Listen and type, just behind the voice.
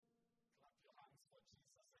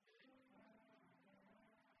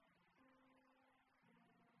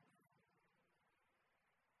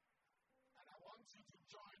want you to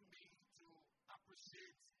join me to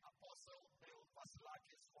appreciate Apostle Bill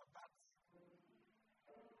Vasilakis for that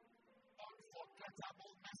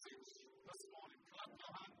unforgettable message this morning. Clap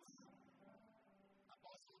your hands.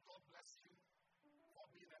 Apostle, God bless you for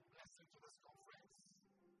being a blessing to this conference.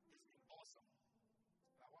 It's been awesome.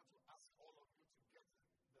 And I want to ask all of you to get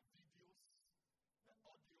the videos, the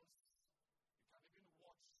audios. You can even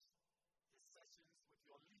watch his sessions with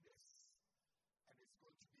your leaders. And it's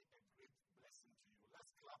going to be a great blessing to you.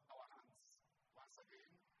 Let's clap our hands once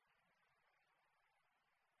again.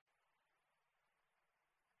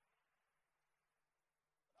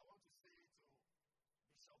 And I want to say to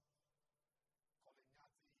Bishop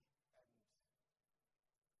Kolinyati and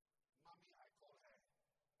Mommy, I call her,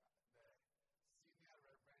 the senior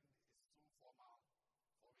reverend is too formal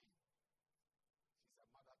for me. She's a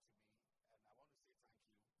mother to me, and I want to say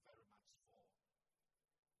thank you very much for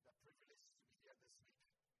the privilege to be here this week,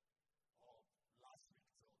 or last week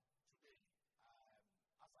till today.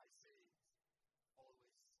 As I say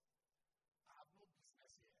always, I have no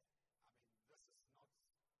business here. I mean, this is not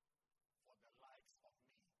for the likes of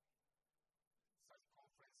me. Such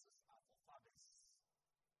conferences are for fathers and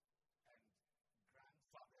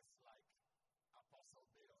grandfathers like Apostle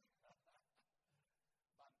Bill.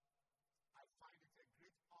 But I find it a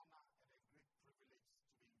great honor and a great privilege to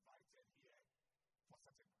be invited here for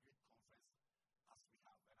such a great conference as we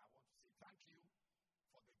have. And I want to say thank you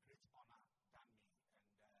for the great honor done me.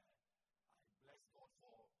 And I bless God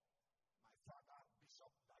for my father,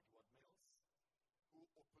 Bishop Dagwood Mills, who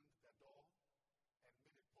opened the door and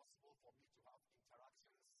made it possible for me to have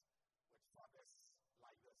interactions with fathers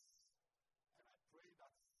like this. And I pray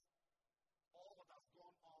that all what has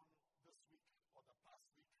gone on this week or the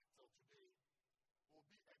past week till today will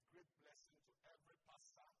be a great blessing to every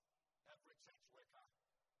pastor, every church worker,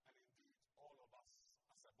 and indeed all of us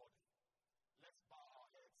as a body. Let's bow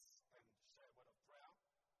our heads and share a word of prayer.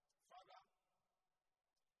 Father,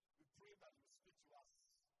 we pray that you speak to us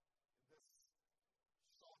in this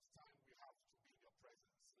short time we have to be in your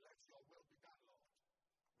presence. Let your will be done, Lord.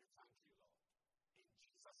 We thank you, Lord. In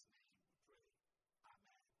Jesus' name we pray.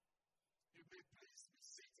 Amen. You may please be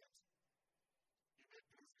seated. You may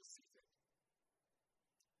please be seated.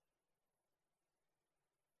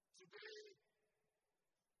 Today,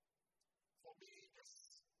 for me,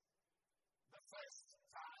 is the first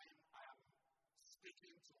time I am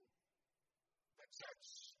speaking to the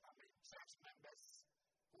church, church members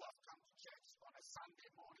who have come to church on a Sunday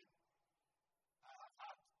morning. I have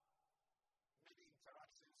had many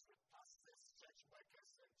interactions with pastors, church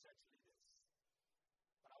workers, and church leaders.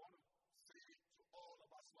 But I want to say to all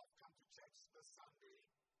of us who have come to church this Sunday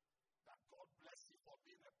that God bless you for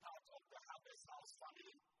being a part of the Harvest House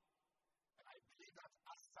family. And I believe that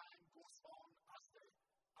as time goes on, as the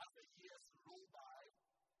years roll by,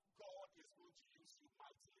 God is going to use you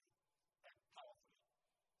mightily and powerfully.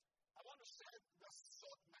 I want to share this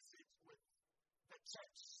short message with the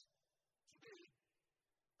church today.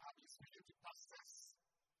 I'll be speaking to pastors,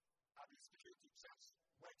 I'll be speaking to church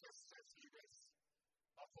workers, church leaders.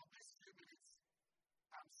 But for these few minutes,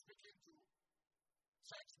 I'm speaking to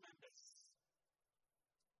church members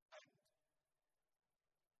and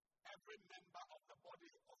every member of the body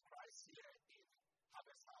of Christ here in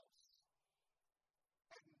Harvest House.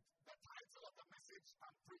 And the title of the message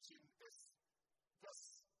I'm preaching is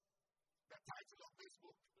this. The title of this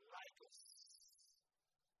book, Like Us.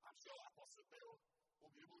 I'm sure Apostle Bill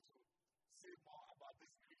will be able to say more about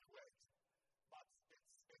this Greek word. But it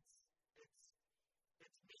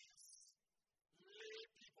means lay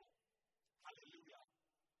people. Hallelujah.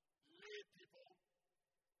 Lay people.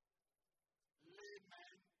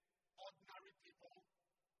 Laymen. Ordinary people.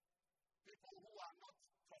 People who are not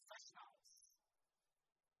professionals.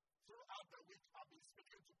 Throughout the week, I've been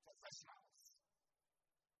speaking to professionals.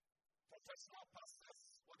 Professional pastors,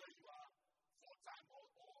 whether you are full-time or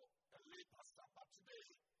a lay pastor. But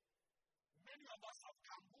today, many of us have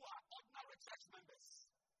come who are ordinary church members.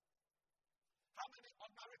 How many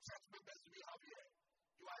ordinary church members do we have here?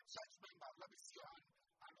 You are a church member. Let me see your hand.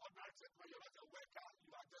 An ordinary church member. You're not a worker.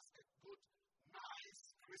 You are just a good,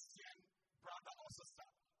 nice Christian brother or sister.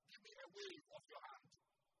 Give me a wave of your hand.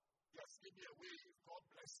 Yes, give me a wave. God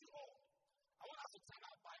bless you all. I want us to turn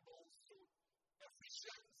our Bibles to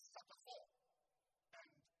Ephesians chapter 4 and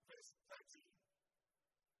verse 13.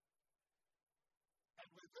 And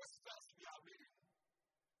with this verse we are reading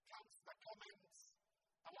comes the comments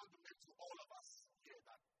I want to make to all of us here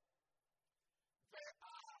that there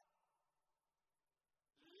are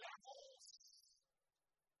levels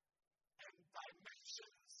and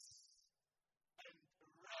dimensions and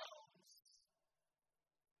realms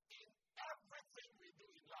in everything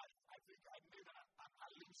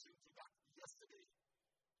allusion to that yesterday.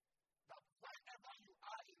 That wherever you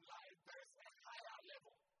are in life, there is a higher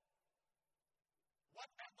level.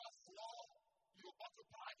 Whatever floor you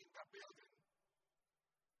occupy in the building,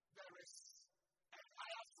 there is a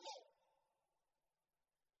higher floor.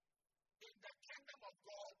 In the kingdom of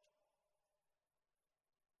God,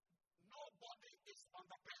 nobody is on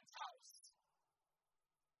the penthouse.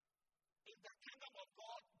 In the kingdom of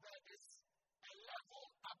God, there is a level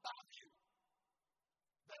above you.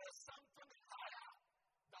 There is something higher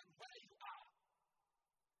than where you are.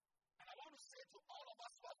 And I want to say to all of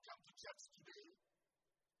us who have come to church today,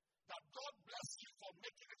 that God bless you for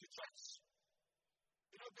making it to church.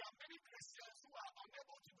 You know, there are many Christians who are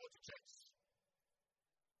unable to go to church.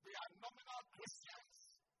 They are nominal Christians.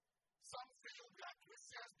 Some feel they are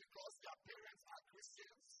Christians because their parents are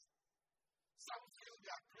Christians. Some feel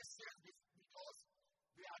they are Christians because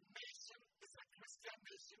their nation is a Christian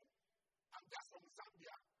nation. And they're from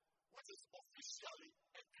Zambia, which is officially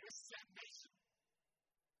a Christian nation.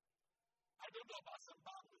 I don't know about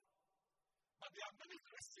Zimbabwe, but there are many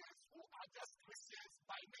Christians who are just Christians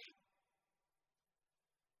by name.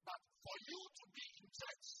 But for you to be in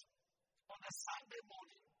church on a Sunday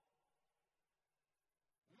morning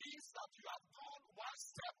means that you have gone one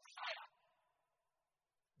step higher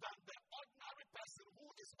than the ordinary person who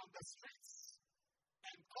is on the streets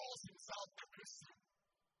and calls himself a Christian.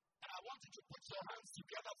 And I want you to put your hands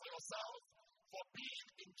together for yourself for being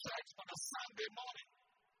in church on a Sunday morning.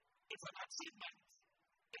 It's an achievement.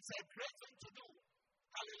 It's a great thing to do.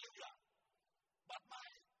 Hallelujah. But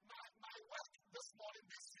my work this morning,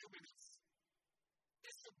 these few minutes,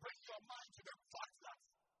 is to bring your mind to the fact that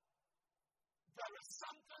there is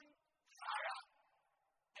something higher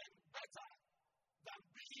and better than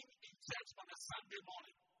being in church on a Sunday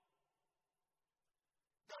morning.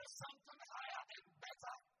 There is something higher and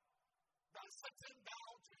better than sitting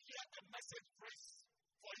down to hear a message preached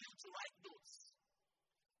for you to write notes.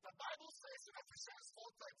 The Bible says in Ephesians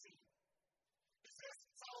 4:13, it says,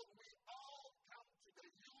 "So we all come to the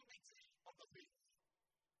unity of the faith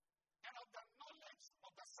and of the knowledge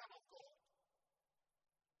of the Son of God,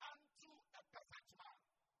 unto a perfect man,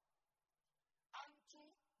 unto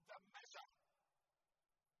the measure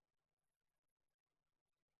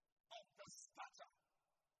of the stature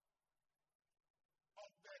of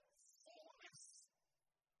the fullness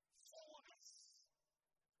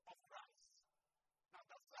of Christ." Now,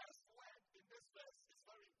 the first word in this verse is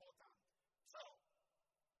very important. So,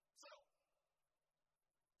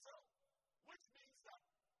 which means that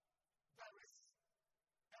there is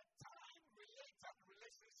a time-related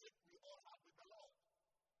relationship we all have with the Lord.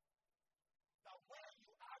 That where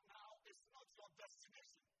you are now is not your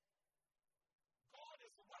destination. God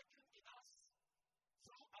is working in us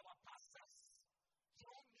through our pastors,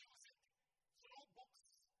 through music, through books,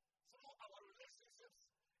 through our relationships,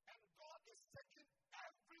 and God is taking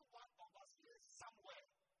every one of us here somewhere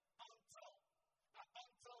until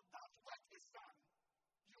that work is done.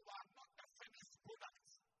 You are not a finished product.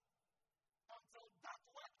 Until that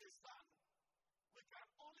work is done, we can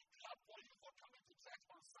only clap for you for coming to church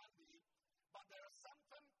on Sunday, but there is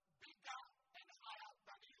something bigger and higher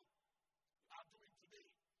than you are doing today.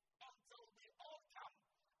 Until we all come,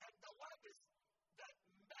 and the word is the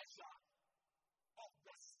measure of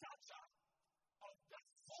the stature of the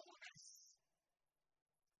fullness.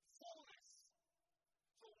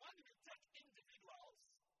 So when we take individuals,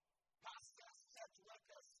 pastors, church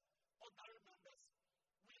workers, ordinary members,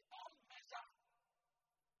 we all measure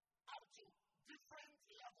up to different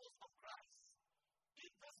levels of Christ.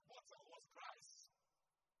 If this bottle was Christ,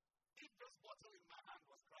 if this bottle in my hand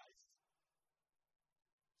was Christ,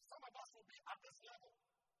 some of us will be at this level.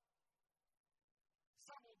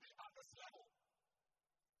 Some will be at this level.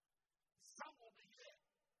 Some will be here.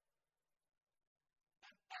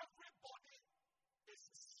 And everybody is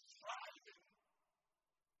striving.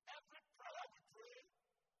 Every prayer we pray,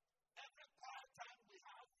 every prayer time we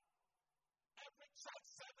have, every church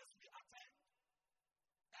service we attend,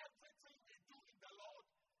 everything we do in the Lord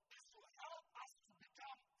is to help us to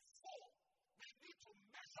become full. We need to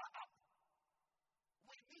measure up.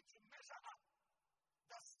 We need to measure up.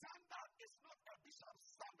 The standard is not a bishop's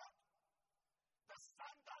standard. The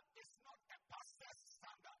standard is not a pastor's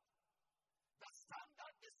standard. The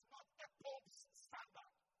standard is not a pope's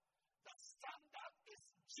standard. The standard is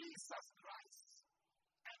Jesus Christ.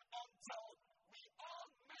 And until we all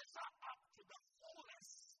measure up to the fullness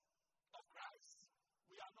of Christ,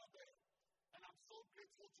 we are not there. And I'm so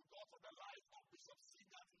grateful to God for the life of Bishop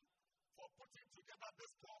Sigati for putting together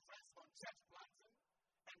this conference on church planting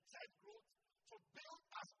and church growth to build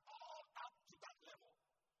us all up to that level.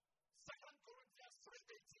 2 Corinthians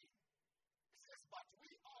 3:18 But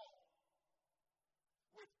we all,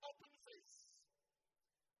 with open face,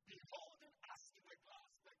 beholding as in a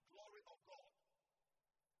glass the glory of God,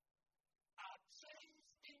 are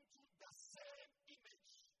changed into the same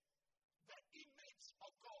image, the image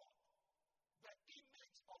of God, the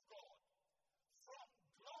image of God, from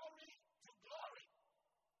glory to glory,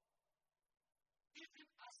 even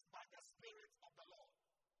as by the Spirit of the Lord.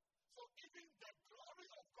 So even the glory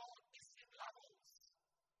of God is in levels,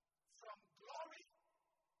 from glory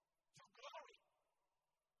to glory.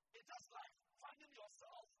 It's just like finding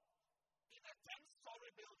yourself in a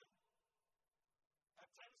 10-story building. A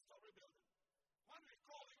 10-story building. When we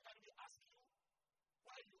call you and we ask you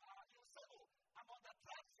where you are, you say, oh, I'm on the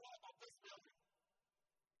 3rd floor of this building.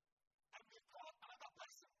 And we call another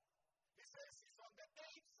person. He says he's on the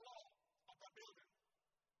 8th floor of the building.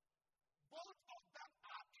 Both of them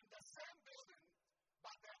are in the same building,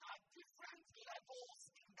 but there are different levels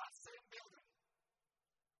in that same building.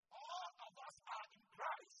 All of us are in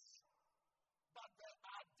Christ, but there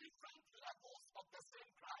are different levels of the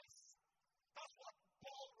same Christ. That's what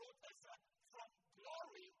Paul wrote and said, from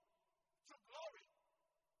glory to glory.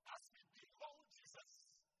 As we behold Jesus,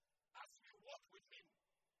 as we walk with him,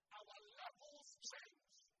 our levels change.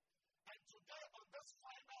 And today, on this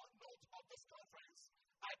final note of this conference,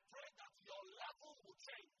 I pray that your level will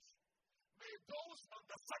change. May those on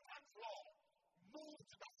the 2nd floor move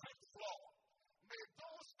to the 5th floor. May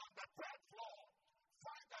those on the 3rd floor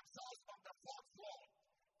find themselves on the 4th floor.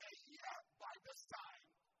 A year by this time,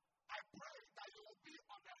 I pray that you will be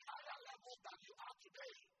on a higher level than you are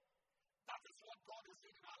today. That is what God is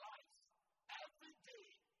doing in our lives. Every day,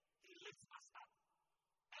 he lifts us up.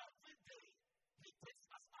 Every day, he takes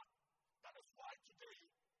us up. That is why today,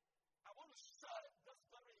 I want to share this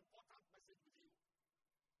very important message with you.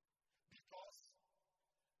 Because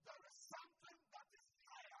there is something that is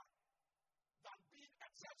higher than being a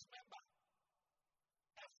church member.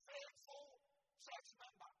 A faithful church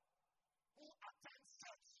member who attends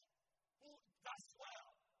church, who does well.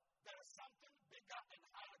 There is something bigger and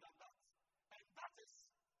higher than that. And that is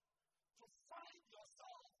to find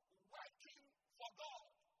yourself working for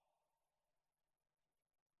God.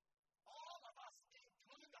 All of us,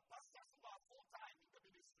 including the pastors who are full-time in the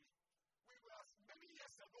ministry, we were many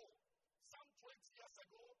years ago, some 20 years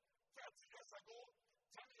ago, 30 years ago,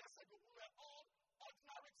 10 years ago, we were all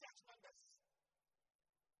ordinary church members.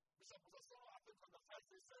 Bishop Busasoro, I think on the first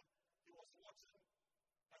day said he was watching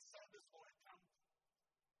a service or a camp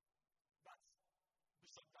that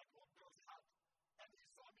Bishop Dagwood Bills had, and he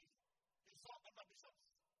saw me. He saw other bishops.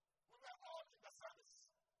 We were all in the service,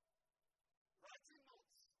 writing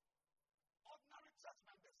notes, ordinary church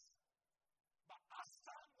members. But as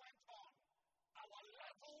time went on, our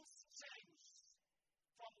levels changed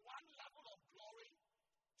from one level of glory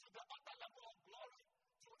to the other level of glory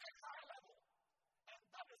to a higher level. And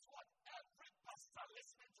that is what every pastor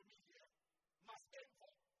listening to me here must aim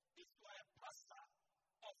for. If you are a pastor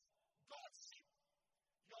of God's sheep,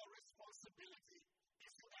 your responsibility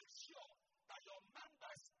is to ensure that your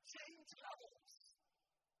members change levels,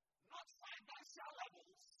 not financial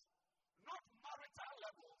levels, not marital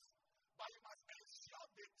levels, but you must ensure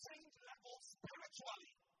they change levels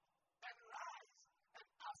spiritually and rise. And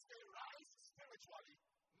as they rise spiritually,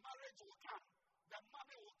 marriage will come, the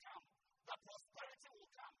money will come, the prosperity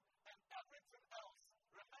will come, and everything else.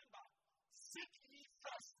 Remember, seek ye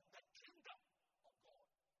first the kingdom of God.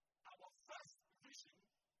 Our first vision,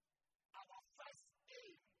 our first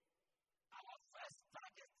aim, our first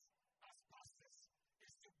target as pastors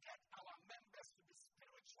is to get our members to be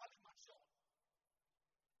spiritually mature.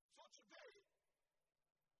 So today,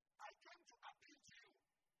 I came to appeal to you,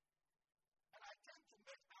 and I came to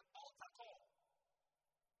make an altar call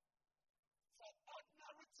for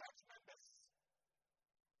ordinary church members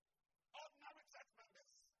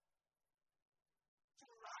to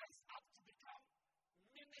rise up to become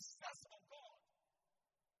ministers of God.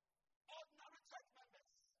 Ordinary church members.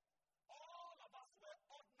 All of us were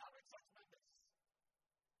ordinary church members.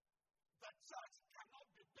 The church cannot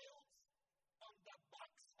be built on the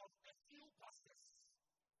backs of a few pastors.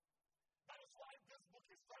 That is why this book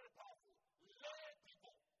is very powerful. Lay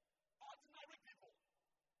people, ordinary people,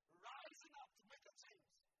 rising up to make a change.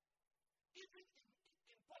 Even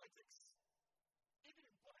in politics.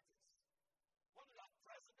 When you have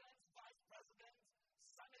presidents, vice presidents,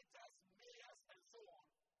 senators, mayors, and so on,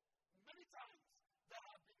 many times there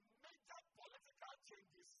have been major political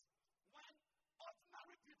changes when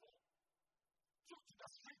ordinary people took to the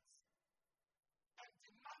streets and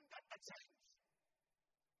demanded a change.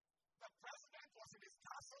 The president was in his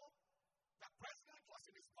castle, the president was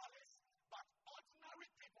in his palace, but ordinary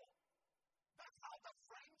people That's how the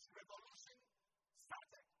French Revolution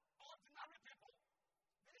started. Ordinary people.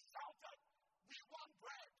 They shouted, "We want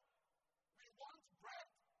bread. We want bread.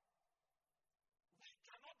 We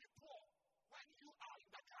cannot be poor when you are in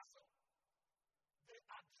the castle." They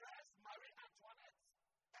addressed Marie Antoinette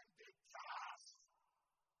and they charged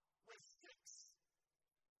with sticks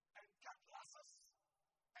and cutlasses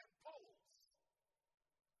and poles.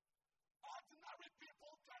 Ordinary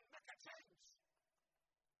people can make a change.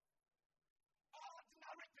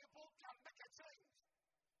 Ordinary people can make a change.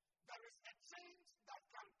 There is a change that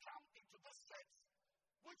can come into this church,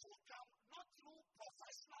 which will come not through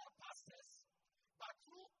professional pastors, but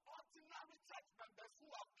through ordinary church members who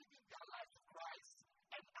have given their life to Christ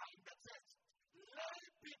and are in the church. Lay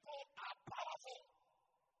people are powerful.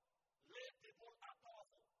 Lay people are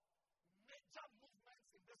powerful. Major movements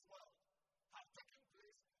in this world have taken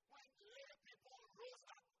place when lay people rose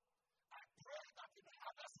up. I pray that in the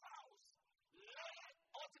other's house, lay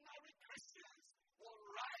ordinary Christians will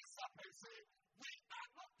rise up and say, "We are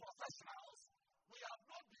not professionals. We have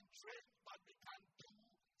not been trained, but we can do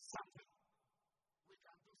something." We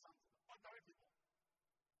can do something. Ordinary people.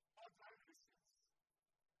 Ordinary Christians.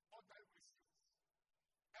 Ordinary Christians.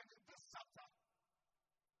 And in this chapter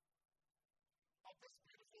of this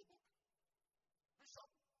beautiful book,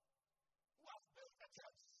 Bishop, who has built a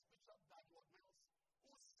church, Bishop Dagwood Mills,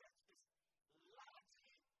 whose church is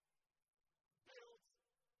largely built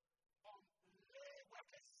on lay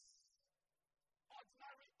workers,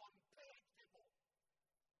 ordinary unpaid people,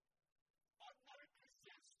 ordinary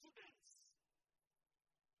Christian students,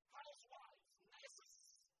 housewives, nurses,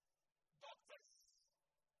 doctors,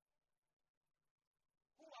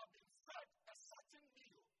 who have been fed a certain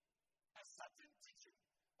meal, a certain teaching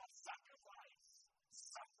of sacrifice,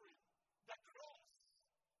 suffering, the cross,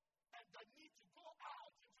 and the need to go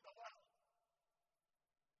out into the world.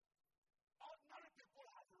 Ordinary people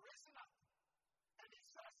have risen up, and it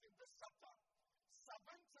says in this chapter,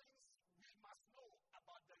 7 things we must know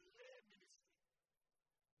about the lay ministry.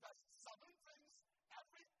 There's 7 things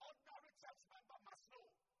every ordinary church member must know.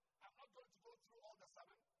 I'm not going to go through all the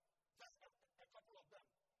 7, just a couple of them.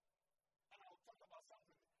 And I'll talk about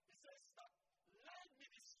something. It says that lay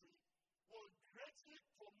ministry will greatly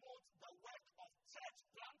promote the work of church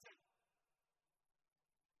planting.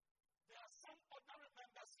 There are some ordinary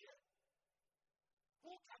members here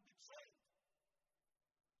who can be trained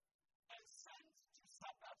and sent to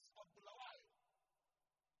suburbs of Bulawayo,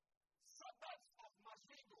 suburbs of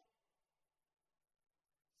Masvingo,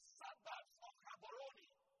 suburbs of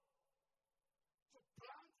Gaborone, to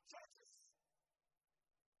plant churches.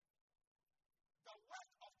 The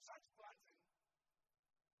work of church planting,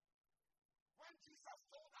 when Jesus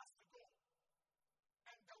told us to go,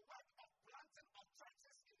 and the work of planting of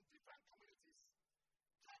churches in different communities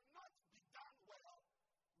cannot be done well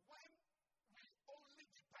when we only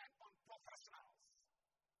depend on professionals,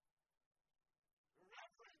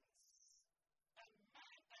 reverends, and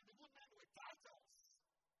men and women with titles.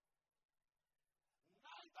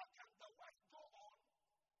 Neither can the work go on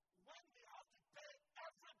when we have to pay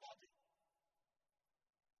everybody.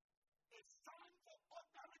 It's time for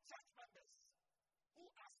ordinary church members who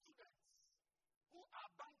are students, who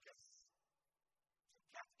are bankers, to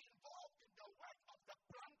get involved in the work of the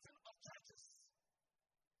planting of churches.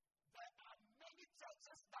 There are many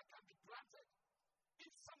churches that can be planted.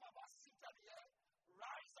 If some of us seated here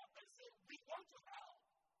rise up and say, "We want to help,"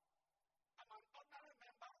 I'm an ordinary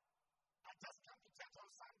member. I just come to church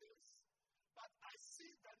on Sundays, but I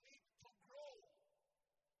see the need to grow.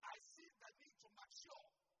 I see the need to mature.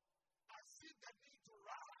 I see the need to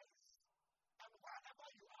rise. And wherever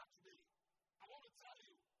you are today, I want to tell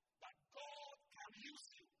you that God can use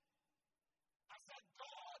you. I said,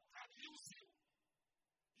 God can use you.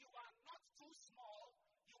 You are not too small.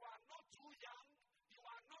 You are not too young. You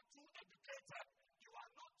are not too educated. You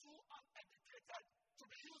are not too uneducated to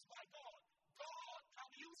be used by God. God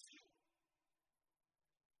can use you.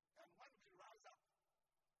 And when we rise up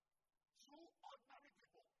through ordinary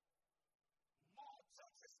people, more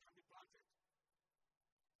churches can be planted.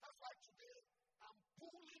 That's why today I'm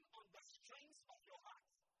pulling on the strings of your heart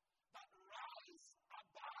that rise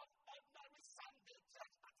above ordinary Sunday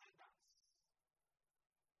church attendance.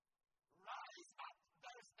 Rise up.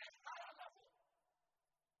 There is a higher level.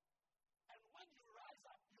 And when you rise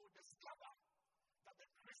up, you discover that the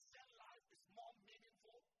Christian life is more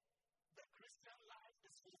meaningful. The Christian life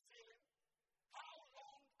is fulfilling. How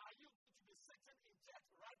long are you going to be sitting in church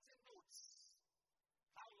writing notes?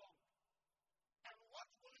 How long? And what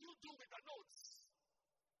will you do with the notes?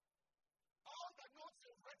 All the notes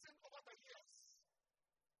you've written over the years.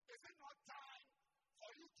 Is it not time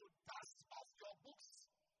for you to dust off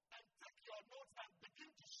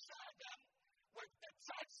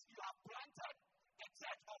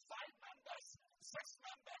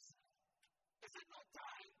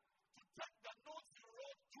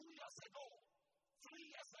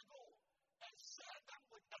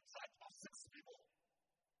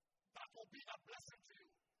be a blessing to you.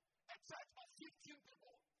 A church of 15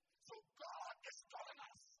 people. So God is calling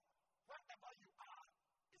us. Wherever you are,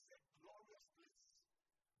 it's a glorious place.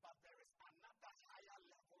 But there is another higher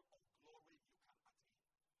level of glory you can attain.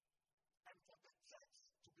 And for the church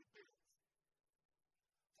to be built,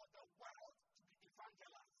 for the world to be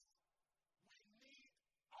evangelized, we need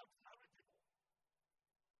ordinary people.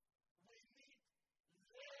 We need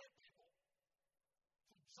lay people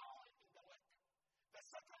to join in the work. The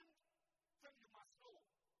second thing you must know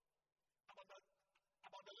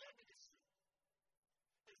about the lay ministry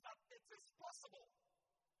is that it is possible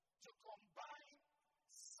to combine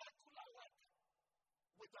secular work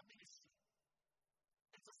with the ministry.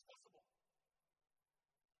 It is possible.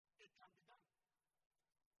 It can be done.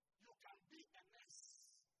 You can be a nurse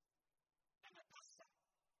and a pastor.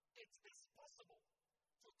 It is possible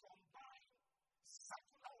to combine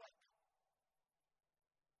secular work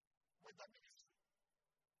with the ministry.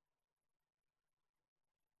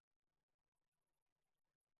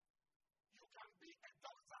 You can be a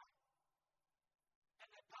doctor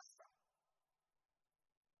and a pastor.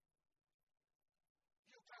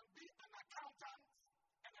 You can be an accountant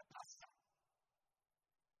and a pastor.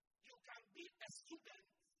 You can be a student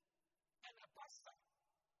and a pastor.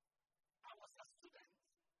 I was a student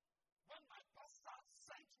when my pastor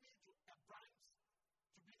sent me to a branch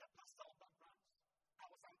to be the pastor of that branch. I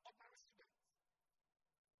was an ordinary student.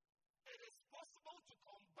 It is possible to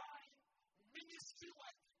combine ministry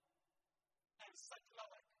work and secular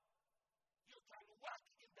work. You can work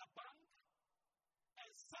in the bank and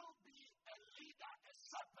still be a leader, a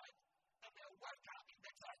shepherd, and a worker in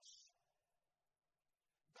the church.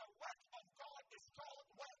 The work of God is called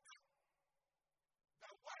work.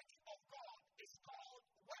 The work of God is called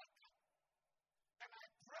work. And I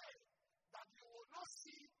pray that you will not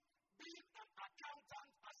see being an accountant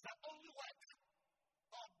as the only work,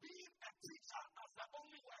 or being a teacher as the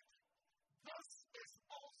only work. This is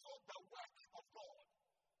also the work of God.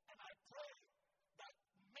 And I pray that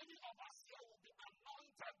many of us here will be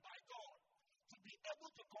anointed by God to be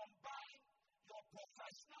able to combine your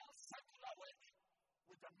professional secular work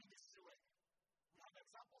with the ministry work. We have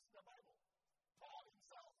examples in the Bible. Paul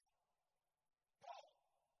himself. Paul,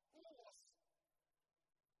 who was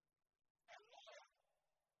a lawyer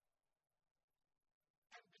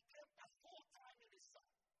and became a full-time minister,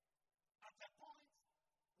 at a point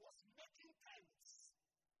was making tents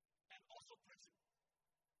and also preaching.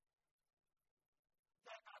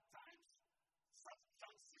 There are times such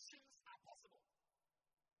transitions are possible.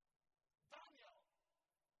 Daniel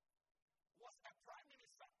was a prime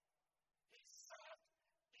minister. He served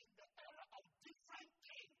in the era of different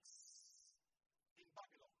kings in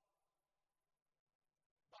Babylon.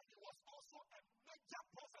 But he was also a major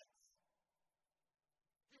prophet.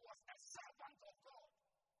 He was a servant of God.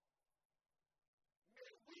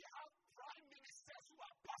 May we have prime ministers who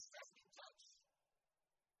are pastors in church.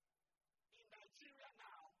 In Nigeria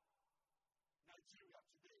now, Nigeria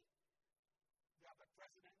today, we have a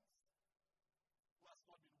president who has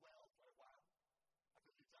not been well for a while. I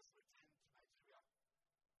think he just returned to Nigeria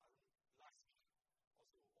last week also,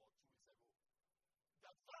 or 2 weeks ago.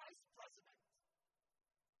 The vice president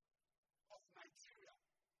of Nigeria,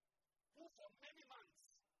 who for many months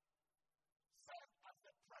served as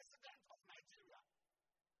the president of Nigeria,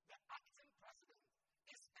 the acting president,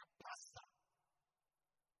 is a pastor.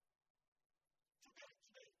 Today,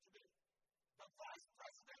 the vice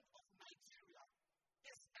president of Nigeria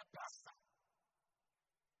is a pastor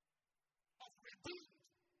of Redeemed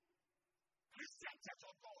Christian Church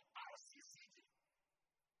of God, RCCG.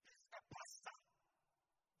 He's a pastor.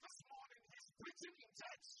 This morning he's preaching in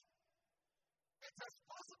church. It is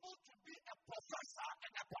possible to be a professor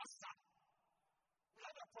and a pastor. We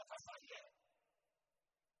have a professor here.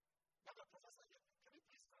 We have a professor here. Can you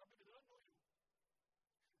please stand up? Maybe they don't know you.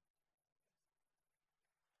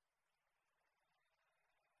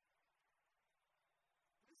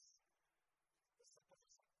 This is a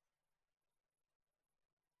professor.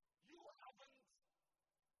 You haven't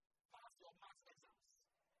passed your maths exams.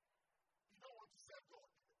 You don't want to serve God.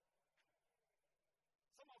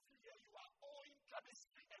 Some of you here, you are owing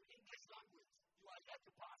chemistry and English language. You are yet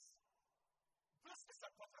to pass. This is a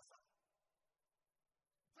professor.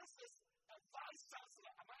 This is a vice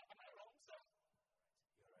chancellor. Am I wrong, sir?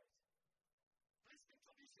 You're right. Please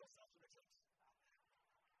introduce yourself to the church.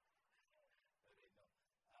 Okay, no.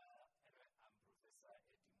 Anyway, I'm Professor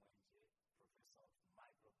Eddie Mwenje, Professor of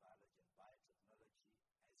Microbiology and Biotechnology,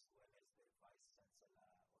 as well as the Vice Chancellor of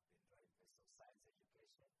the Indra University of Science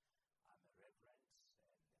Education. I'm a reverend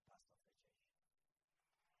and a pastor of the church.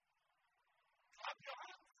 Clap your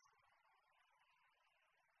hands.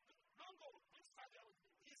 Don't go.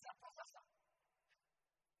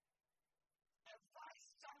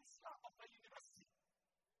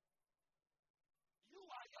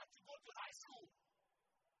 to high school.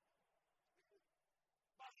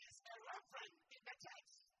 But he's a reverend in the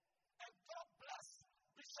church. And God bless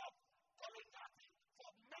Bishop Kolingati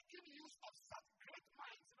for making use of such great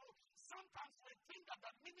minds. Sometimes we think that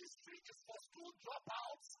the ministry is for school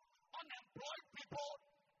dropouts, unemployed people,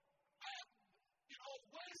 and,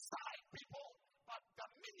 wayside people. But the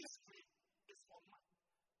ministry is for man.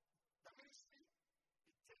 The ministry,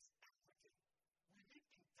 it takes everything. We need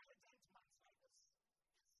intelligent minds like this.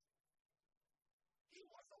 Yes. He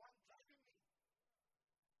was the one driving me.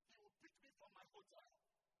 He would pick me from my hotel.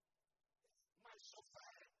 Yes. My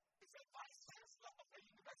chauffeur is a vice chancellor of a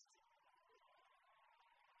university.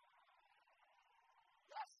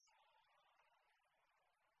 Yes.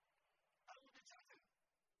 I will be chatting.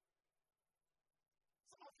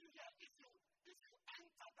 Some of you here, if you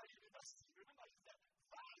enter the university, remember he's the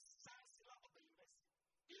vice chancellor of the university.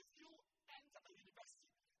 If you enter the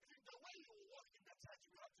university, the way you walk in the church,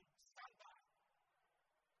 you have to stand by.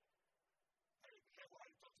 Hey, be careful how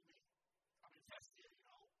you talk to me. I'm in first year,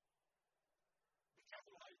 Be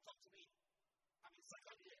careful how you talk to me. I'm in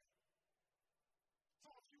second year.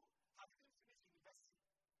 Some of you have even finished university,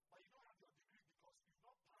 but you don't have your degree because you've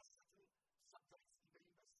not passed certain subjects in the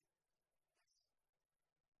university.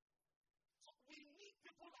 So we need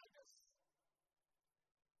people like this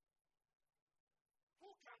who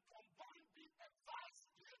can combine being a vice.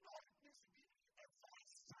 Do you know what it means to be a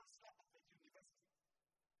vice chancellor of a university?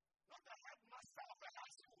 Not the headmaster of a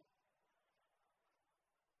high school.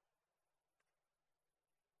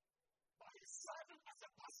 But he's serving as a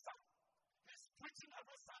pastor. He's preaching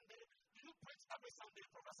every Sunday. Do you preach every Sunday,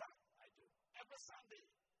 Professor? I do. Every Sunday,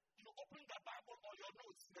 you open the Bible or your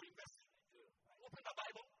notes in the university. I do. Open the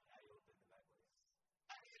Bible. I open the Bible, yes.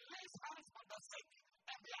 And he lays hands on the sick,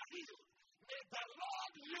 and they are healed. May the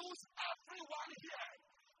Lord use everyone here.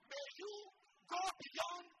 May you go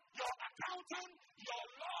beyond your accounting, your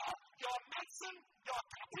law, your medicine, your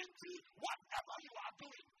carpentry, whatever you are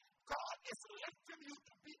doing. God is lifting you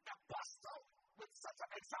to be a pastor with such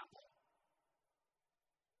an example.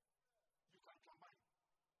 You can combine.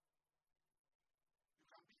 You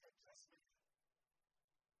can be a dressmaker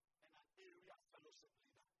and an area fellowship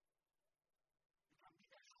leader. You can be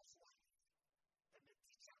a housewife and a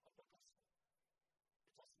teacher of the gospel.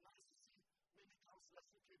 It was nice to see many counselors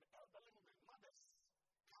who came, elderly women, mothers,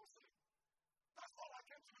 counseling. That's all I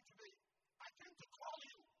came to do today. I came to call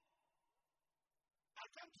you. I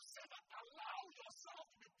came to say that allow yourself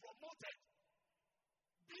to be promoted.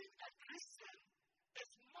 Being a Christian is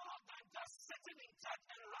more than just sitting in church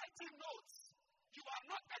and writing notes. You are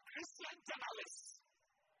not a Christian journalist.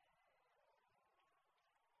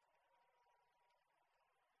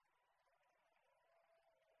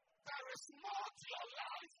 There is more to your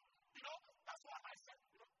life. That's why I said,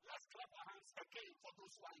 let's clap our hands again for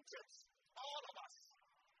those who are in church. All of us.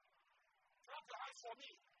 Clap your hands for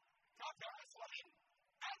me. Clap your hands for him.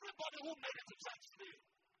 Everybody who made it to church today,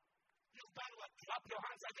 you've done well. Clap your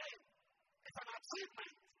hands again. It's an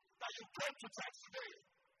achievement that you came to church today.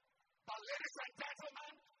 But ladies and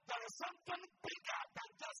gentlemen, there is something bigger than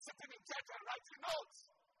just sitting in church and writing notes.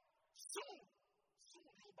 Soon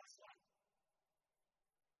you'll backslide.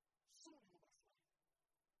 Soon you'll backslide.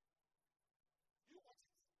 You watch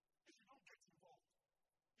it. If you don't get involved,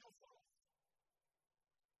 you'll fall off.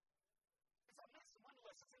 It's amazing when we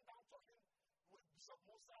were sitting down talking with Bishop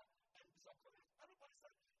Musa and Bishop Colin. Everybody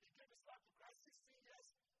said he gave his life to Christ 16 years,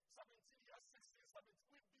 17 years, 16,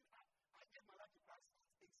 17. I gave my life to Christ at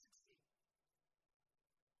age 16. Yes.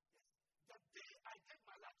 The day I gave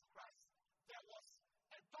my life to Christ, there was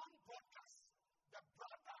a dawn broadcast. The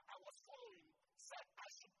brother I was following said I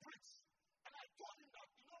should preach. And I told him that,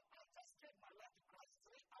 I just gave my life to Christ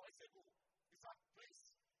 3 hours ago. He said, please,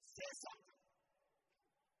 say something.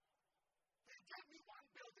 He gave me one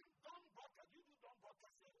building, dawn broadcast. You do dawn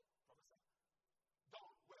broadcast here, Professor?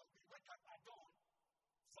 Dawn, well, we wake up at dawn,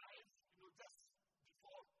 5, just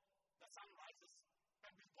before the sun rises,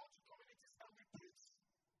 and we go to communities and we preach.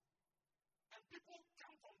 And people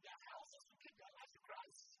come from their houses to give their life to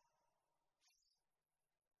Christ.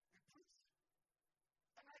 We preach.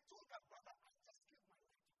 And I told that brother, I just gave my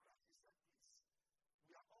life to Christ. He said, please,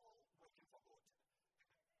 we are all working for God.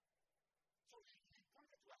 So he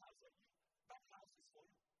pointed to a house and that house is for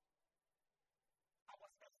you. I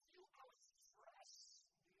was a few hours fresh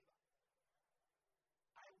believer.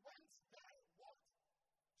 I went there, walked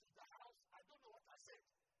to the house. I don't know what I said,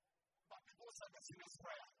 but people said the sinner's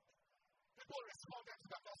prayer. People responded to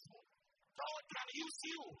the gospel. God can use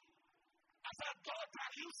you. I said, God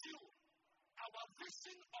can use you. Our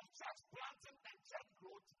vision of church planting and church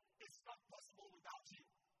growth is not possible without you.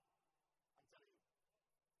 I'm telling you.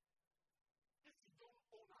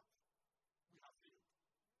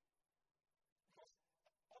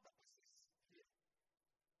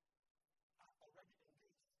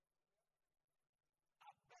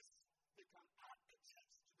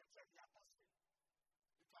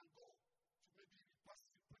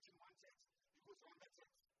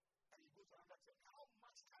 waiting. How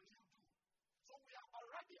much can you do? So we are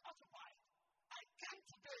already occupied. I came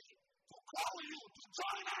today to call you to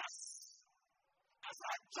join us. As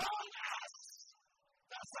I join us,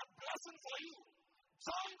 that's a blessing for you.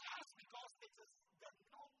 Join us because it is the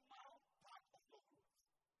normal part of your growth.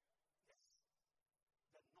 Yes.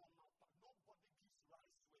 The normal part. Nobody gives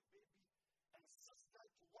rise to a baby and sits there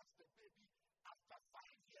to watch the baby. After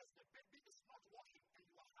 5 years, the baby is not walking and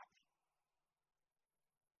you are happy.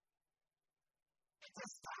 It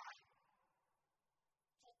is time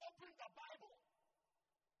to open the Bible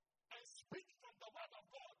and speak from the word of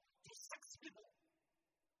God to 6 people,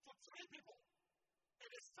 to 3 people. It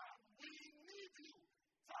is time. We need you.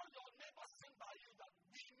 Tell your neighbor sitting by you that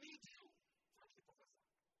we need you. Thank you, Professor.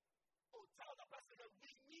 Oh, tell the person that we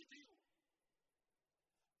need you.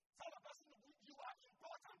 Tell the person that you are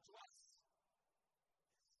important to us.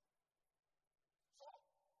 So,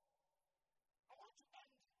 I want to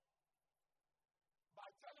end by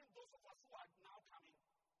telling those of us who are now coming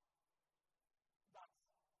that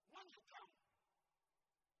when you come,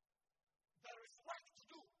 there is work to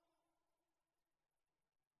do.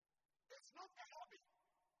 It's not a hobby.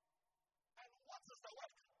 And what is the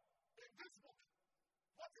work? In this book,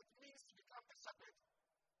 what it means to become a shepherd.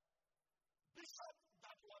 Bishop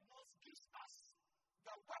Dadwanos gives us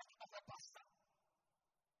the work of a pastor.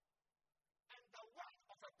 And the work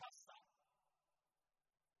of a pastor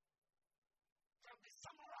can be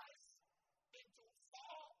summarized into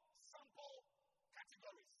 4 simple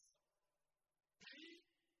categories. P,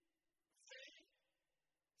 V,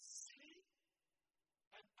 C,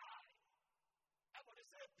 and I. Everybody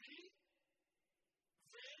say P,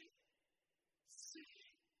 V, C,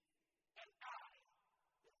 and I.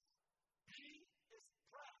 P is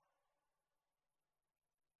prayer.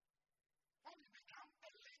 When you become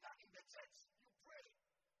a leader in the church, you pray.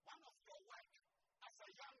 One of your work as a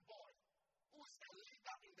young boy who is a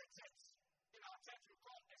leader in the church. In our church, we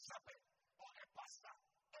call a shepherd or a pastor.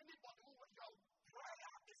 Anybody who your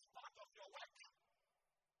prayer is part of your work.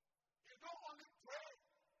 You don't only pray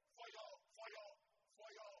for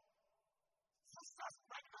your sister's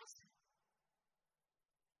pregnancy.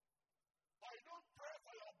 Or you don't pray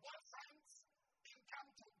for your boyfriend's income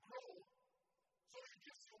to grow so he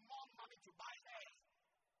gives you more money to buy hair.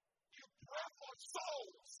 You pray for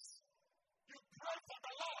souls. You pray for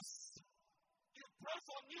the lost. You pray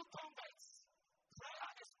for new converts.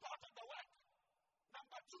 Prayer is part of the work.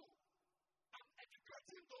 Number 2, I'm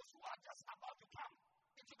educating those who are just about to come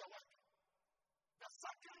into the work. The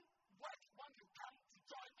second work, when you come to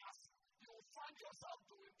join us, you will find yourself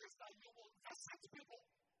doing this, that you will visit people.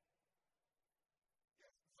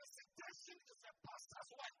 Yes, visitation is a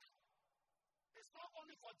pastor's work. It's not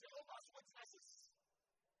only for Jehovah's Witnesses.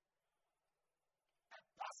 A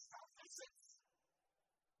pastor visits.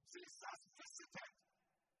 Jesus visited.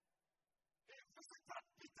 He visited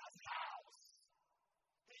Peter's house.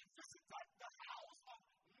 He visited the house of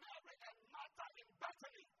Mary and Martha in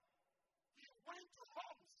Bethany. He went to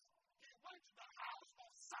homes. He went to the house of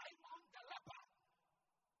Simon the leper.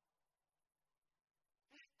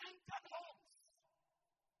 He entered homes.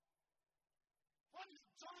 When you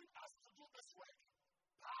join us to do this work,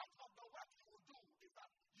 part of the work you will do is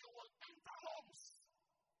that you will enter homes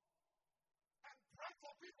and pray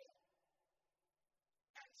for people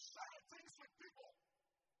and share things with people.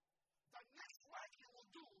 The next work you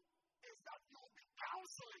will do is that you will be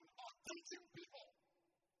counseling or teaching people.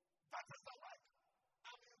 That is the work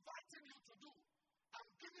I'm inviting you to do.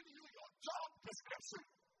 I'm giving you your job description.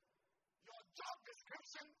 Your job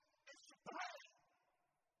description is to pray,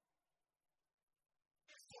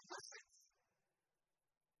 is to visit,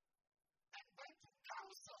 and then to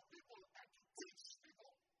counsel people and to teach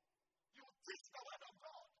people. You teach the word of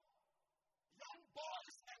God. Young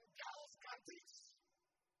boys and girls can teach.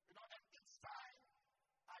 And each time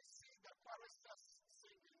I see the choristers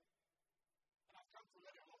singing, and I've come to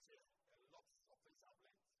learn a lot here. Lots of things I've learned.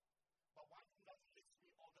 But one thing that hits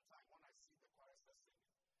me all the time when I see the choristers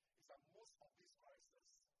singing is that most of these choristers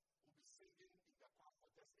will be singing in the choir for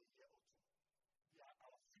just a year or 2. They are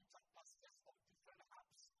our future pastors of different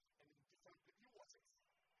hubs and in different people. You watch it.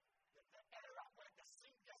 The era where the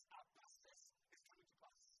singers are pastors is coming to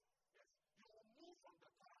pass. Yes. You will move from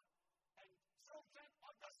the choir and children,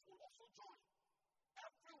 others will also join.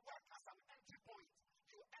 Every work has an entry point.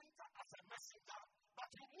 You enter as a messenger, but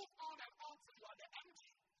you move on and on till you are the MD.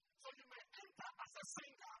 So you may enter as a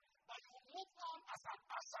singer, but you will move on as an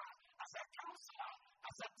usher, as a counselor,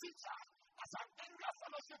 as a teacher, as an area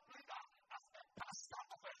fellowship leader, as a pastor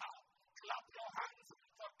of a house. Clap your hands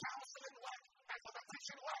for counseling work and for the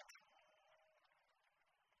teaching work.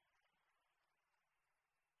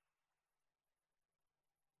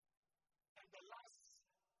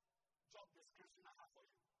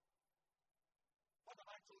 What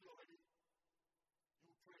have I told you already?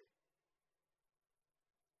 You will pray.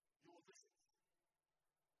 You will visit.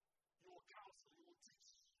 You will counsel. You will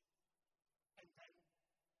teach. And then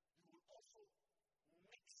you will also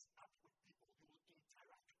mix up with people. You will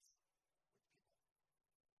interact with people.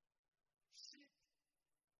 Sheep,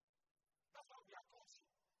 that's why we are called sheep.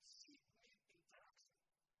 Sheep need interaction.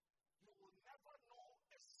 You will never know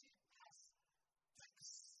a sheep has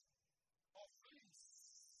ticks or fleas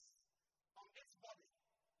on its body.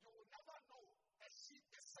 You will never know a sheep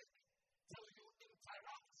is sick till you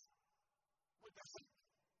interact with the sheep.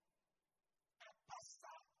 A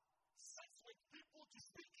pastor sits with people to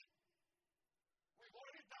speak. We've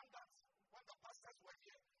already done that when the pastors were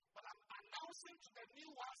here. But I'm announcing to the new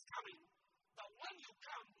ones coming that when you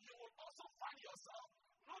come, you will also find yourself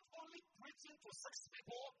not only preaching to 6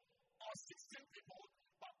 people or 16 people,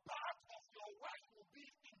 but part of your work will be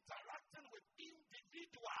interacting with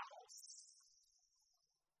individuals.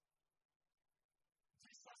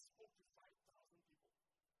 Jesus spoke to 5,000 people.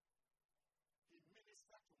 He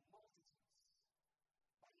ministered to multitudes,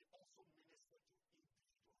 but he also ministered to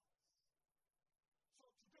individuals.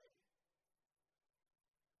 So today,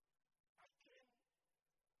 I came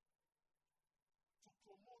to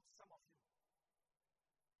promote some of you.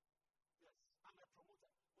 Yes, I'm a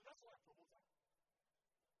promoter. Well, that's why I'm a promoter.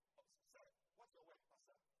 Oh, sir, what's your work,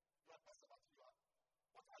 Pastor? You are Pastor, but you are.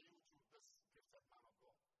 What are you to this gifted man of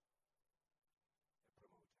God? A promoter.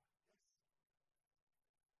 Yes.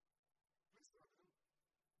 Please tell them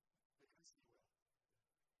they can see well.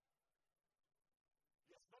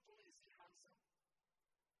 Yes, not only is he handsome,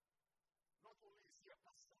 not only is he a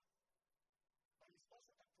pastor, but he's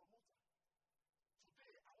also a promoter.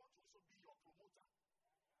 Today, I want to also be your promoter.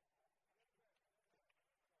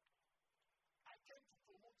 I came to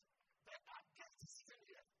promote. There are gifts sitting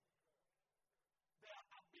here. There are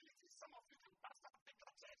abilities. Some of you can pastor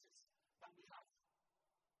bigger churches than we have.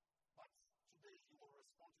 But today, you will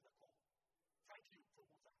respond to the call. Thank you,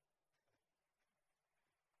 promoter.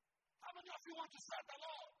 How many of you want to serve the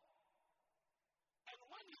Lord? And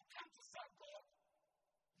when you come to serve God,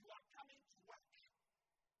 you are coming to work.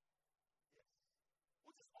 Yes.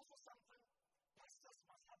 Which is also something pastors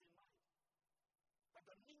must have in mind. That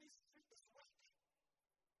the ministry is work.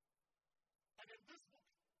 And in this book,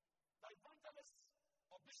 the evangelist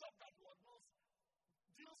or Bishop Edward Mills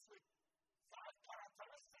deals with 5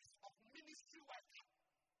 characteristics of ministry work.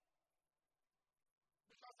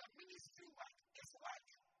 Because the ministry work is work.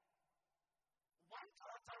 One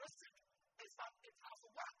characteristic is that it has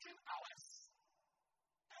working hours.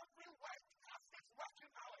 Every work has its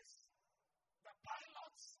working hours. The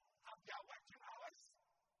pilots have their working hours.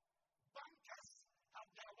 Bankers have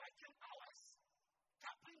their working hours.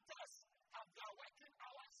 Carpenters have their working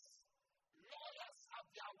hours. Lawyers have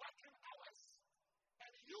their working hours.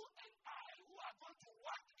 And you and I, who are going to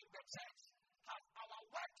work in the church, have our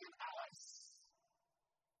working hours.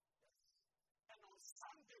 Yes. And on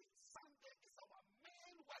Sunday is our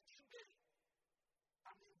main working day.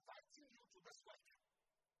 I'm inviting you to this work.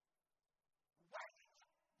 Work,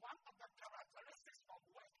 one of the characteristics of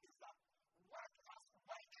work is that work has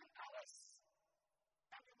working hours.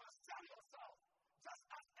 And you must tell yourself, just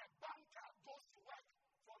as a banker goes to work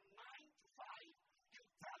from 9 to 5, you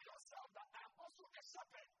tell yourself that I'm also a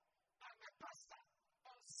shepherd. I'm a pastor.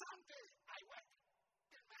 On Sunday, I work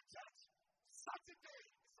in my church. Saturday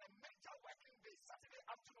is a major working day, Saturday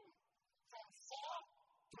afternoon, from 4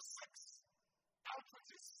 to 6.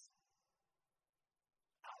 Outreaches.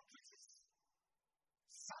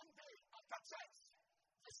 Sunday after church,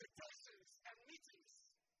 visitations and meetings.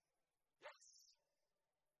 Yes.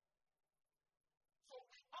 So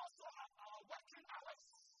we also have our working hours.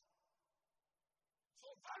 So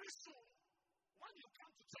very soon, when you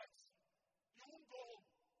come to church, you won't go home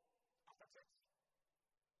after church.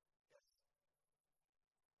 Yes.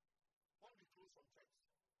 When we close from church,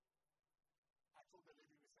 I told the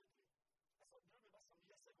lady recently, I said, do you remember some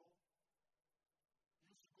years ago,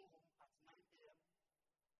 you used to go home at 9 a.m.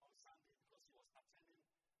 on Sunday because he was attending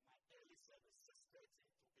my early service, 6:30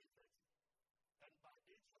 to 8:30. And by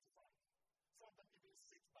 8:45, some of them even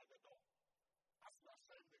sit by the door. As we are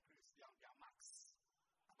sharing the grace, they are max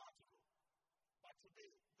about to go. But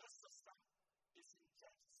today, this system is in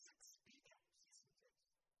church 6 p.m. She's in church.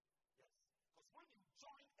 Yes. Because when you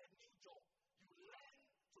join a new job, you learn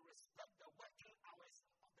to respect the working hours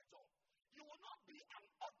of the job. You will not be an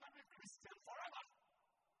ordinary Christian forever.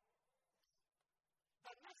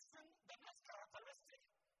 The next characteristic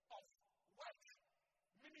of work,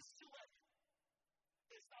 ministry work,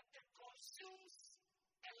 is that it consumes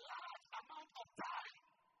a large amount of time.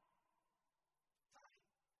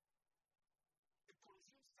 It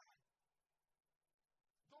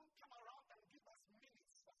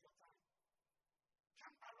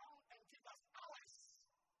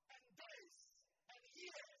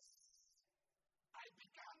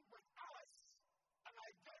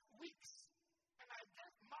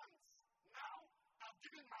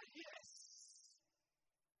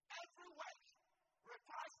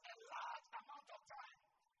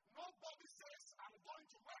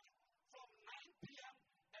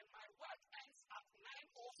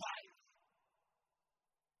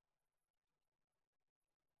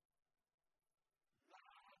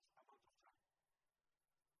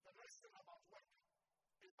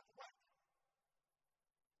at work.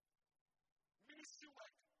 Ministry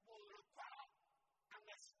work will require an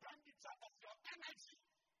expenditure of your energy,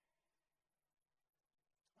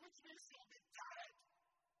 which means you'll be tired.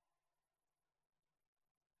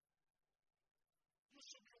 You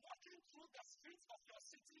should be walking through the streets of your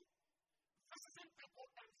city, visiting people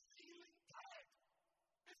and feeling tired.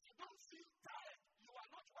 If you don't feel tired, you are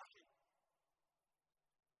not working.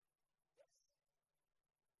 Yes.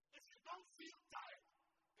 If you don't feel tired,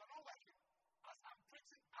 you're not working. As I'm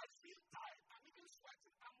preaching, I feel tired. I'm even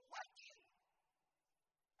sweating. I'm working.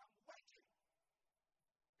 I'm working.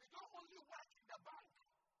 You don't only work in the bank.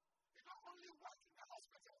 You don't only work in the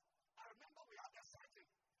hospital. I remember we had a surgeon.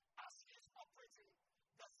 As he is operating,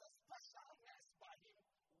 there's a special nurse by him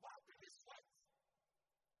wiping his sweat.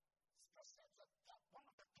 One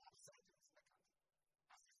of the top surgeons in the country.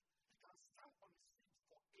 As if he can stand on his feet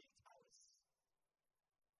for 8 hours.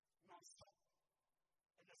 Non-stop.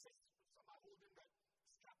 And they say someone holding the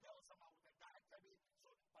scalpel, someone with the dietary.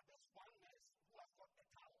 But there's one nurse who has got a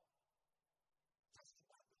towel. Just to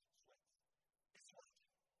wipe his sweat. It's working.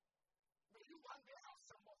 May you one day have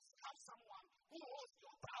someone who holds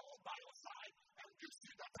your towel by your side and gives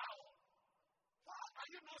you the towel. Why are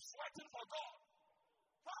you not sweating for God?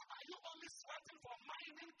 Why are you only sweating for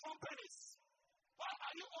mining companies? Why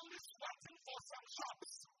are you only sweating for some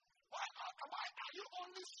shops? Why are you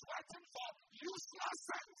only sweating for useless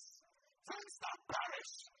things? Things that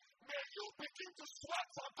perish. May you begin to sweat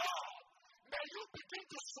for God. May you begin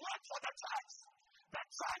to sweat for the church. The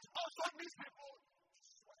church also needs people to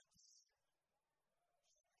sweat.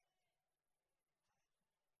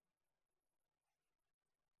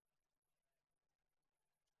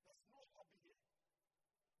 There's no hobby here.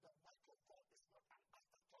 The work of God is not an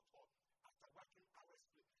afterthought or after working hours.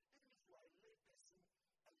 Even if you are a lay person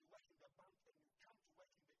and you work in the bank and you come to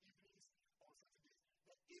work in the evenings on Saturdays,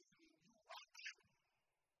 the evening you work.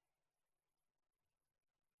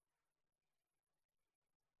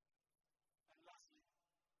 And lastly,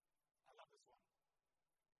 I love this one.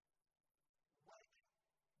 Work,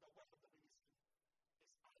 the work of the ministry,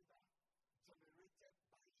 is either generated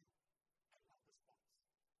by you. I love this point.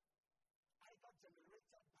 Either generated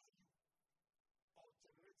by you or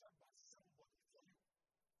generated by somebody for you.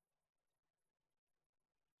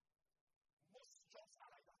 Most jobs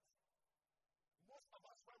are like that. Most of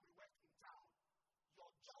us, when we work in town,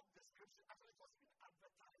 your job description, actually it was even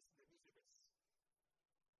advertised in the newspapers.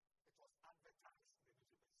 It was advertised in the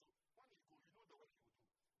newspapers. So when you go, you know the work you do.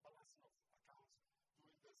 Balancing of accounts,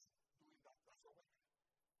 doing this, doing that. That's your work.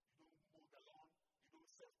 You don't mow the lawn, you don't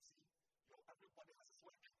serve tea. Everybody has his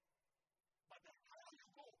work. But the higher you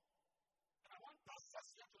go, and I want pastors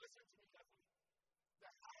here to listen to me carefully,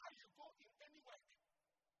 the higher you go in any work,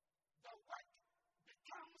 the work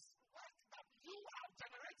becomes work that you have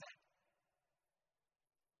generated.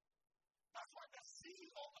 That's why the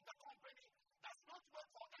CEO of the company does not work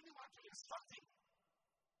for anyone to instruct him.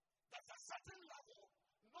 There's a certain level,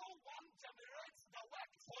 no one generates the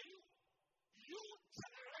work for you. You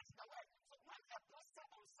generate the work. So when a pastor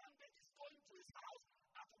on Sunday is going to his house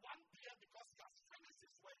at 1 p.m. because he has finished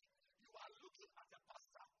his work, you are looking at a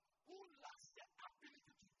pastor who lacks the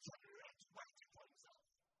ability to generate work for himself.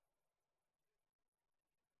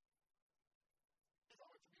 If I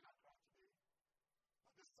were to be in Accra today,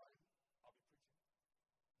 at this time, I'll be preaching.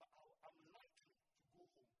 But I'm likely to go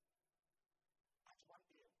home at 1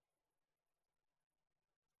 a.m.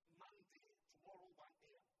 Monday, tomorrow, 1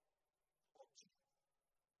 a.m. Okay.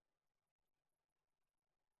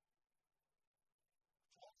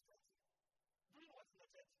 12:30. Doing what in the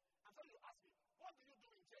church? And so you ask me, what do you do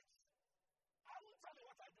in church? I will tell you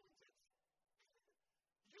what I do in church.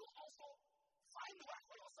 You also find work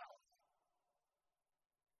for yourself.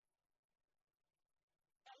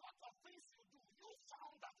 A lot of things you do, you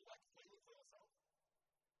found that work for yourself.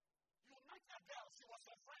 You met a girl, she was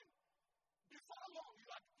your friend. Before long, you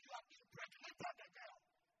have impregnated the girl.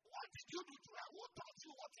 What did you do to her? Who taught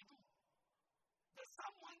you what to do? Did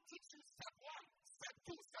someone teach you step 1, step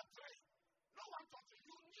 2, step 3? No one taught you.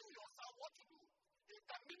 You knew yourself what to do. If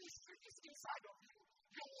the ministry is inside of you,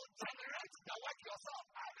 you will generate the work yourself.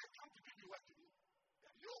 I didn't come to give you what to do.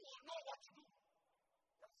 You will know what to do.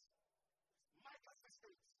 Yes. Micah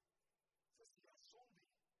 6:8 says, he has shown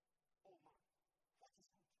thee, oh man, what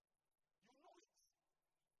is good. You know it.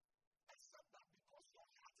 Except that because your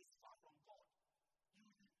heart is far from God,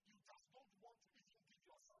 you just don't want to even give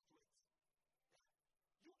yourself to it.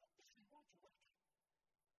 Yeah. If you want to work,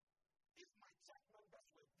 if my church members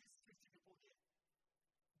were these 50 people here,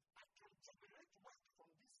 I can generate work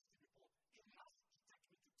from these 50 people enough to take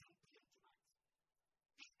me to 10 p.m. tonight.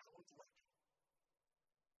 If I want to work.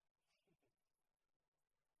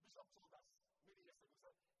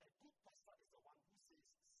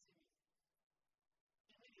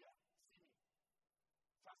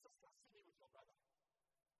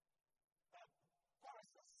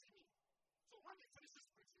 when he finishes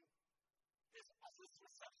preaching, his office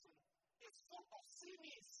reception is full of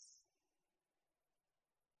CDs.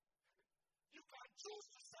 You can choose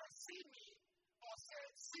to say see me or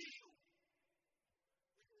say see you.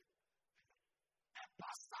 A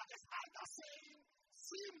pastor is either saying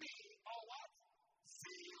see me or what?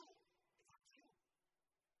 See you. It's up to you.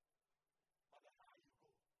 But the higher you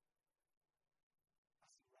go,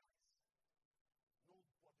 as you rise, nobody tells you what to do.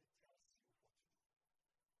 Nobody tells you what to do.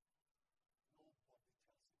 It must come from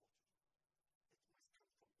inside of you. Yes.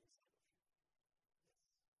 If you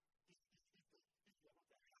are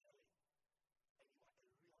not a hireling and you are a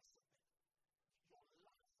real servant, your love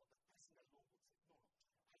for the person alone would say, no, I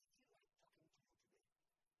feel like talking to you today.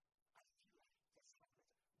 I feel like just having it.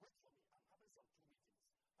 Wait for me. I'm having some 2 meetings.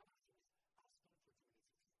 When I finish,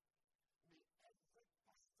 I'll spend 20 minutes with you.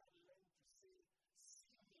 May every pastor learn to say,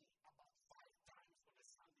 see me about 5 times on a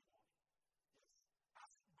Sunday morning. Yes.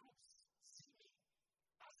 Ask groups, see me.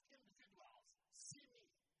 Ask individuals, see me.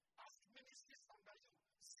 Ask ministries under you,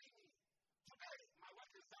 see me. Today, my work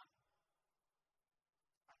is done.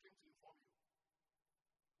 I came to inform you.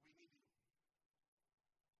 We need you.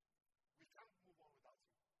 We can't move on without you.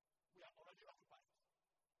 We are already occupied.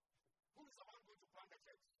 Who is the one going to plant the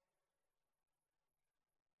church?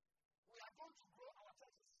 We are going to grow our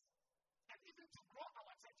churches. And even to grow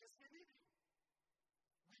our churches, we need you.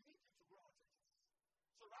 We need you to grow our churches.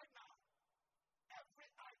 So right now, every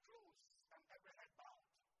eye closed and every head bowed.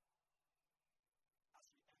 As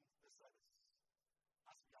we end the service,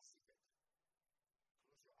 as we are seated,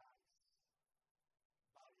 close your eyes,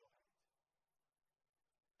 bow your head.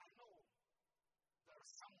 I know there is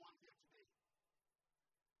someone here today.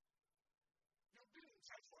 You've been in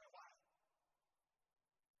church for a while.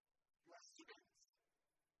 You are a student.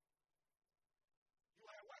 You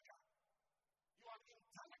are a worker. You are an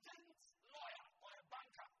intelligent lawyer or a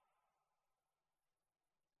banker.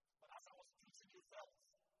 But as I was preaching, you felt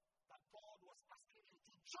that God was asking you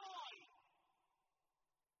to join,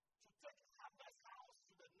 to take Harvest House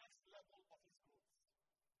to the next level of His growth.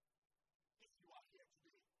 If you are here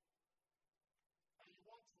today and you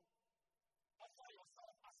want to offer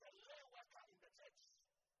yourself as a lay worker in the church,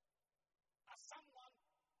 as someone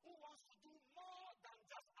who wants to do more than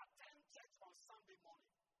just attend church on Sunday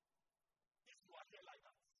morning, if you are here like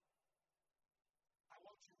that, I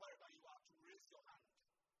want you, wherever you are, to raise your hand.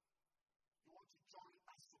 You want to join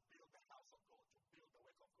us to build the house of God, to build the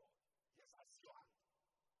work of God. Yes, I see your hand.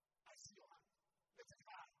 I see your hand. Lift it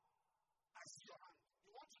high. I see your hand.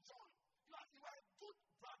 You want to join. You are a good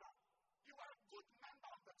brother. You are a good member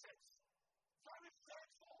of the church. Very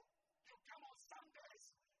faithful. You come on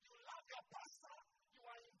Sundays. You love your pastor. You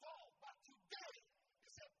are involved. But today, you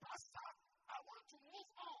say, Pastor, I want to move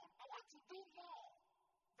on. I want to do more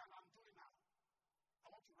than I'm doing now. I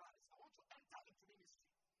want to rise. I want to enter into ministry.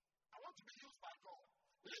 I want to be used by God.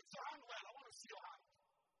 Lift your hand well. I want to see your hand.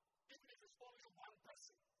 Even if it's only one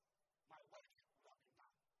person, my work will have been done and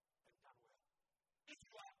done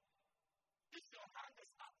well. If your hand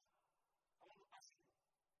is up, I want to ask you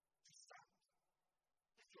to stand.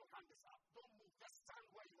 If your hand is up, don't move. Just stand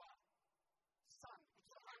where you are. Stand with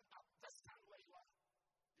your hand up. Just stand where you are.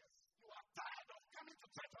 Yes. You are tired of coming to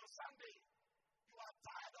church on Sunday. You are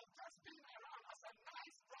tired of just being around as a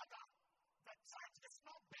nice brother. The church is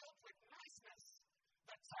not built with niceness.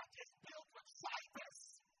 The church is built with fighters.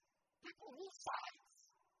 People who fight.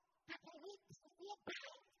 People who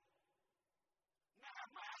build.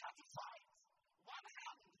 Nehemiah had to fight. One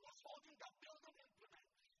hand was holding the building implement.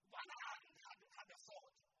 One hand had the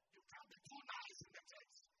sword. You can't be too nice in the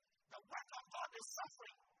church. The work of God is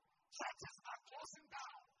suffering. Churches are closing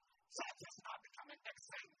down. Churches are becoming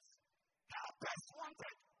extinct. Helpers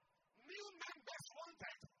wanted. New members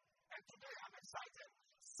wanted. And today I'm excited.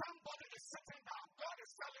 Somebody is sitting down. God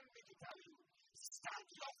is telling me to tell you, stand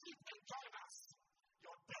to your feet and join us.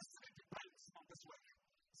 Your destiny depends on this work.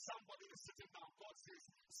 Somebody is sitting down. God says,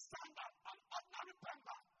 stand up. An ordinary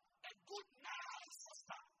member. A good, nice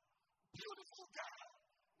sister. Beautiful girl.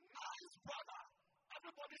 Nice brother.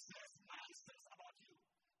 Everybody says nice things about you.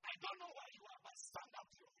 I don't know where you are, but stand up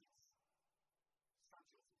to your feet. Stand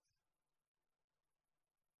to your feet.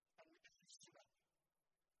 And if you stood up,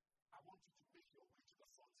 I want you to make your way to the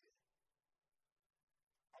front here.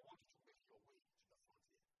 I want you to make your way to the front here.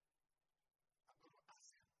 I'm going to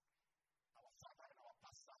ask our father and our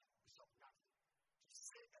pastor, Bishop Nati, to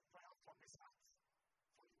say a prayer from his heart for you.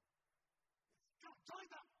 Yes. Come, join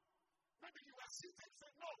them. Maybe you are seated. Say,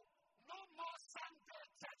 no more Sunday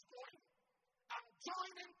church going. I'm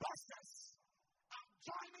joining pastors. I'm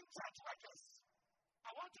joining church workers.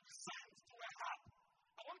 I want to be sent to a hub.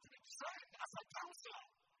 I want to be trained as a counselor.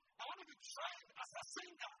 I I want to be trained as a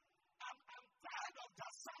singer. I'm tired of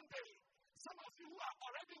that Sunday. Some of you who are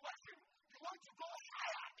already working, you want to go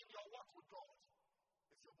higher in your walk with God.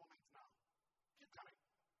 It's your moment now. Keep coming.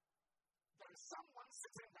 There is someone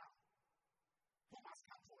sitting down who must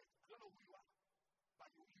come for it. I don't know who you are, but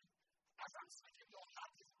you as I'm speaking, your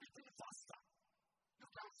heart is beating faster. You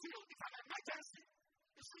can feel it's an emergency.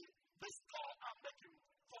 You see, this call I'm making,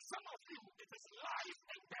 for some of you, it is life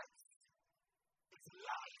and death. It's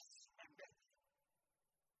life and death.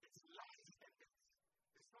 It's life and death.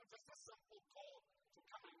 It's not just a simple call to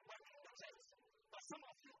come and work in the church. But some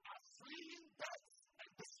of you are fleeing death